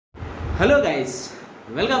Hello guys,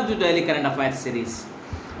 welcome to Daily Current Affairs series.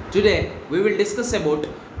 Today we will discuss about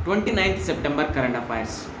 29th September current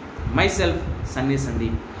affairs. Myself Sunny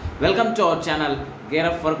Sandeep. Welcome to our channel Gear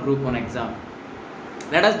Up for Group 1 exam.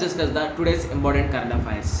 Let us discuss the today's important current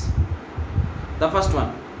affairs. The first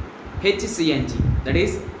one, HCNG, that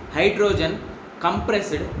is hydrogen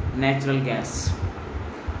compressed natural gas.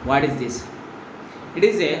 What is this? It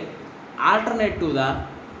is a alternate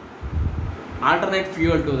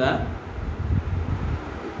fuel to the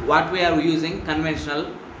what we are using conventional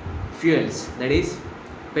fuels, that is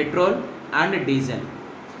petrol and diesel.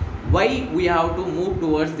 Why we have to move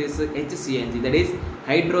towards this HCNG, that is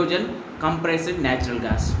hydrogen compressed natural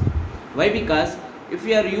gas? Why? Because if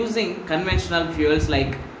we are using conventional fuels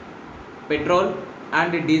like petrol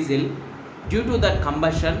and diesel, due to the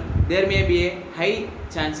combustion there may be a high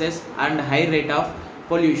chances and high rate of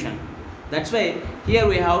pollution. That's why here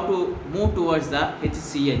we have to move towards the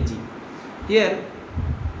HCNG. Here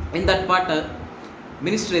in that part,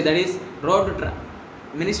 ministry, that is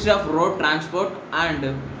Ministry of Road Transport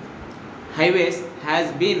and Highways,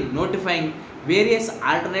 has been notifying various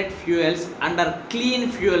alternate fuels under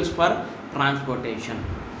clean fuels for transportation.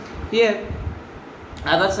 Here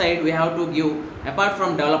other side we have to give, apart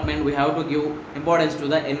from development, we have to give importance to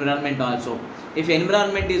the environment also. If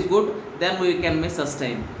environment is good, then we can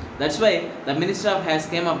sustain. That's why the minister has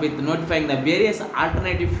came up with notifying the various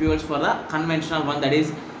alternative fuels for the conventional one, that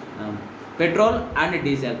is petrol and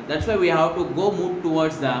diesel. That's why we have to move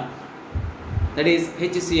towards the, that is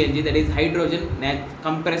HCNG, that is hydrogen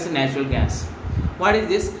compressed natural gas. What is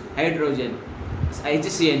this hydrogen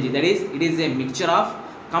HCNG? That is, it is a mixture of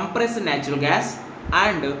compressed natural gas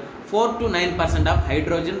and 4 to 9% of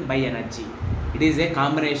hydrogen by energy. It is a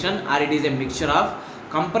combination, or it is a mixture of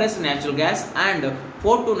compressed natural gas and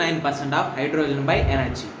 4 to 9% of hydrogen by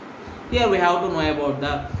energy. Here we have to know about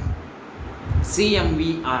the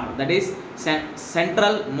CMVR, that is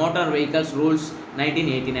Central Motor Vehicles Rules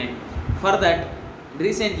 1989. For that,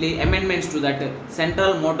 recently amendments to that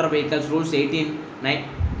Central Motor Vehicles Rules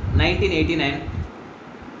 1989,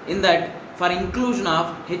 in that for inclusion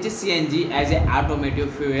of HCNG as a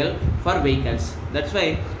automotive fuel for vehicles. That's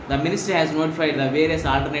why the ministry has notified the various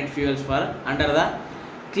alternate fuels for under the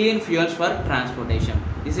clean fuels for transportation.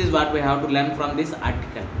 This is what we have to learn from this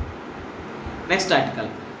article. Next article,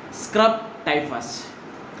 scrub typhus.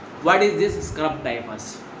 What is this scrub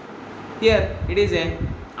typhus? Here it is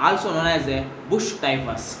also known as a bush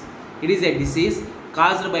typhus. It is a disease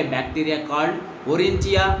caused by bacteria called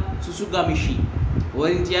Orientia susugamishi.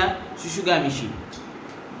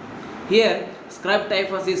 Here scrub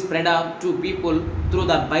typhus is spread out to people through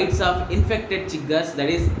the bites of infected chiggers, that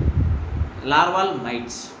is larval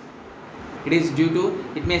mites. It is due to,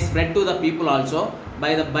 it may spread to the people also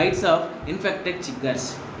by the bites of infected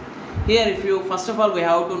chiggers. Here, if you first of all we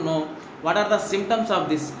have to know what are the symptoms of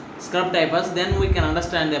this scrub typhus, then we can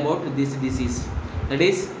understand about this disease. That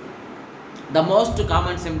is, the most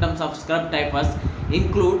common symptoms of scrub typhus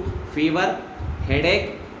include fever,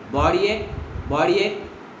 headache, body ache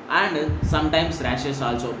and sometimes rashes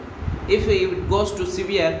also. If it goes to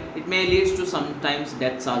severe, it may lead to sometimes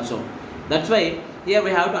deaths also. That's why here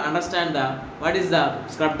we have to understand what is the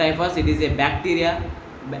scrub typhus. It is a bacterial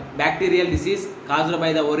disease caused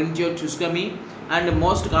by the Orientia susugami, and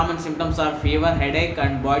most common symptoms are fever, headache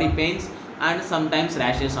and body pains and sometimes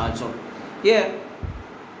rashes also. Here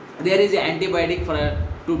there is an antibiotic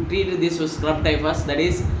to treat this scrub typhus, that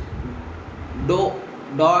is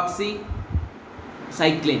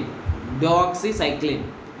doxycycline.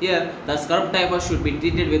 Here the scrub typhus should be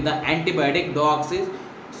treated with the antibiotic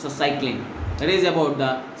doxycycline. That is about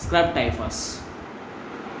the scrub typhus.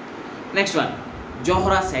 Next one,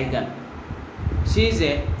 Zohra Sehgal. She is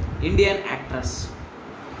a Indian actress.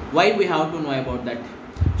 Why we have to know about that?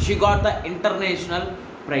 She got the international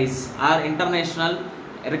prize or international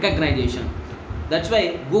recognition. That's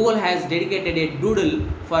why Google has dedicated a doodle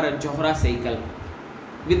for Zohra Sehgal.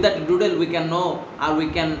 With that doodle we can know, or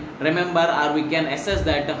we can remember, or we can assess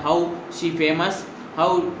that how she famous,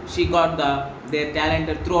 how she got their talent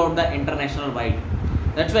throughout the international wide.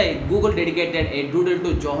 That's why Google dedicated a doodle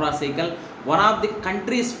to Zohra Sehgal, one of the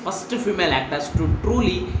country's first female actors to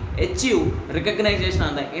truly achieve recognition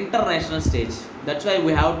on the international stage. That's why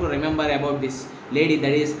we have to remember about this lady,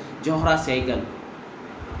 that is Zohra Sehgal.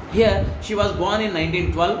 Here she was born in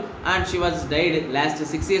 1912 and she was died last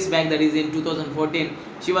 6 years back, that is in 2014.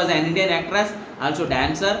 She was an Indian actress, also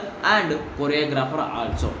dancer and choreographer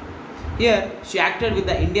also. Here she acted with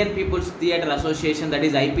the Indian People's Theatre Association, that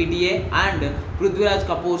is IPTA, and Prithviraj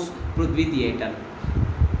Kapoor's Prithvi Theatre.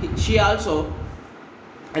 She also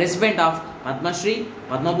recipient of Padma Shri,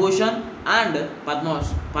 Padma Bhushan and Padma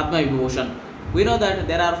Vibhushan. We know that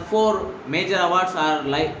there are four major awards or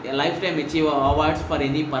lifetime achiever awards for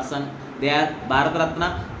any person. They are Bharat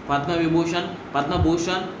Ratna, Padma Vibhushan, Padma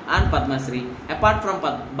Bhushan and Padma Shri. Apart from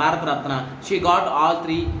Bharat Ratna, she got all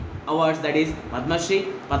three awards, that is Padma Shri,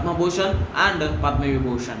 Padma Bhushan and Padma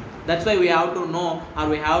Vibhushan. That's why we have to know or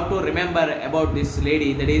we have to remember about this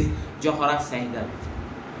lady, that is Johara Sehgal.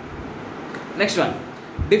 Next one,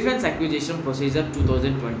 Defense Acquisition Procedure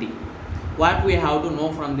 2020. What we have to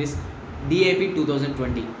know from this DAP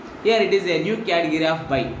 2020? Here it is a new category of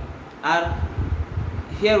buy, or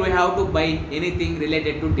here we have to buy anything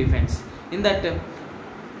related to defense. In that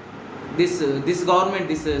this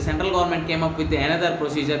central government came up with another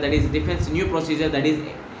procedure, that is defense new procedure, that is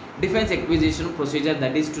Defense Acquisition Procedure,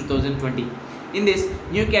 that is 2020. In this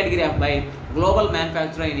new category of buy, global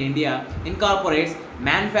manufacturer in India incorporates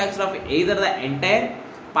manufacture of either the entire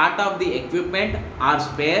part of the equipment or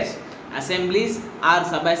spares, assemblies or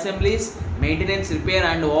sub-assemblies, maintenance, repair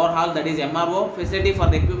and overhaul, that is MRO facility for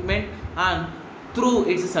the equipment, and through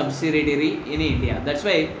its subsidiary in India. That's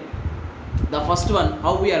why the first one,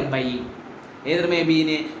 how we are buying, either may be in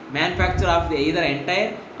a manufacture of the either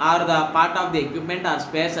entire or the part of the equipment or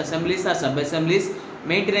spares, assemblies or sub-assemblies,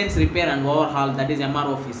 maintenance, repair and overhaul, that is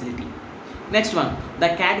MRO facility. Next one, the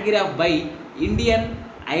category of buy, Indian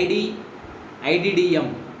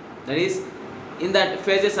IDDM, that is in that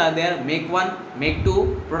phases are there: make 1, make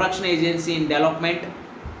 2, production agency in development,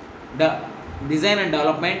 design and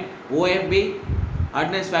development, OFB,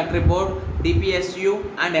 Ordnance Factory Board, DPSU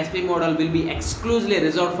and SP model will be exclusively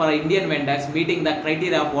reserved for Indian vendors meeting the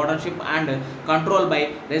criteria of ownership and control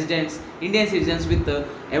by residents, Indian citizens with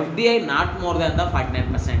FDI not more than the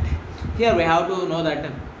 49%. Here we have to know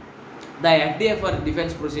that the FDI for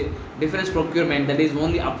defense procurement, that is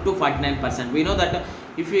only up to 49%. We know that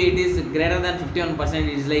if it is greater than 51%,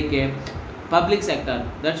 it is like a public sector.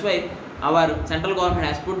 That's why our central government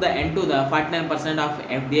has put the end to the 49% of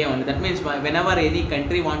FDI only. That means whenever any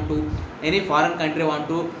foreign country want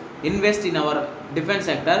to invest in our defense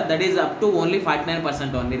sector, that is up to only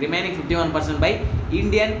 49% only. Remaining 51% by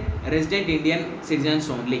resident Indian citizens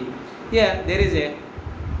only. Here there is a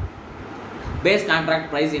base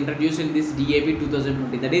contract price introduced in this DAP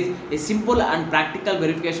 2020. That is a simple and practical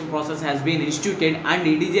verification process has been instituted, and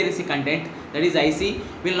indigency content, that is IC,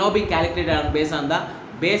 will now be calculated based on the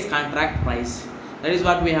base contract price. That is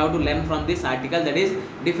what we have to learn from this article, that is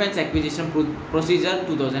Defense Acquisition Procedure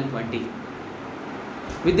 2020.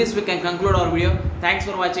 With this we can conclude our video. Thanks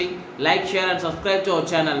for watching. Like, share and subscribe to our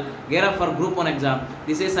channel. Gear up for Group 1 exam.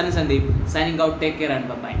 This is Sunny Sandeep signing out. Take care and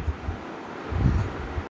bye bye.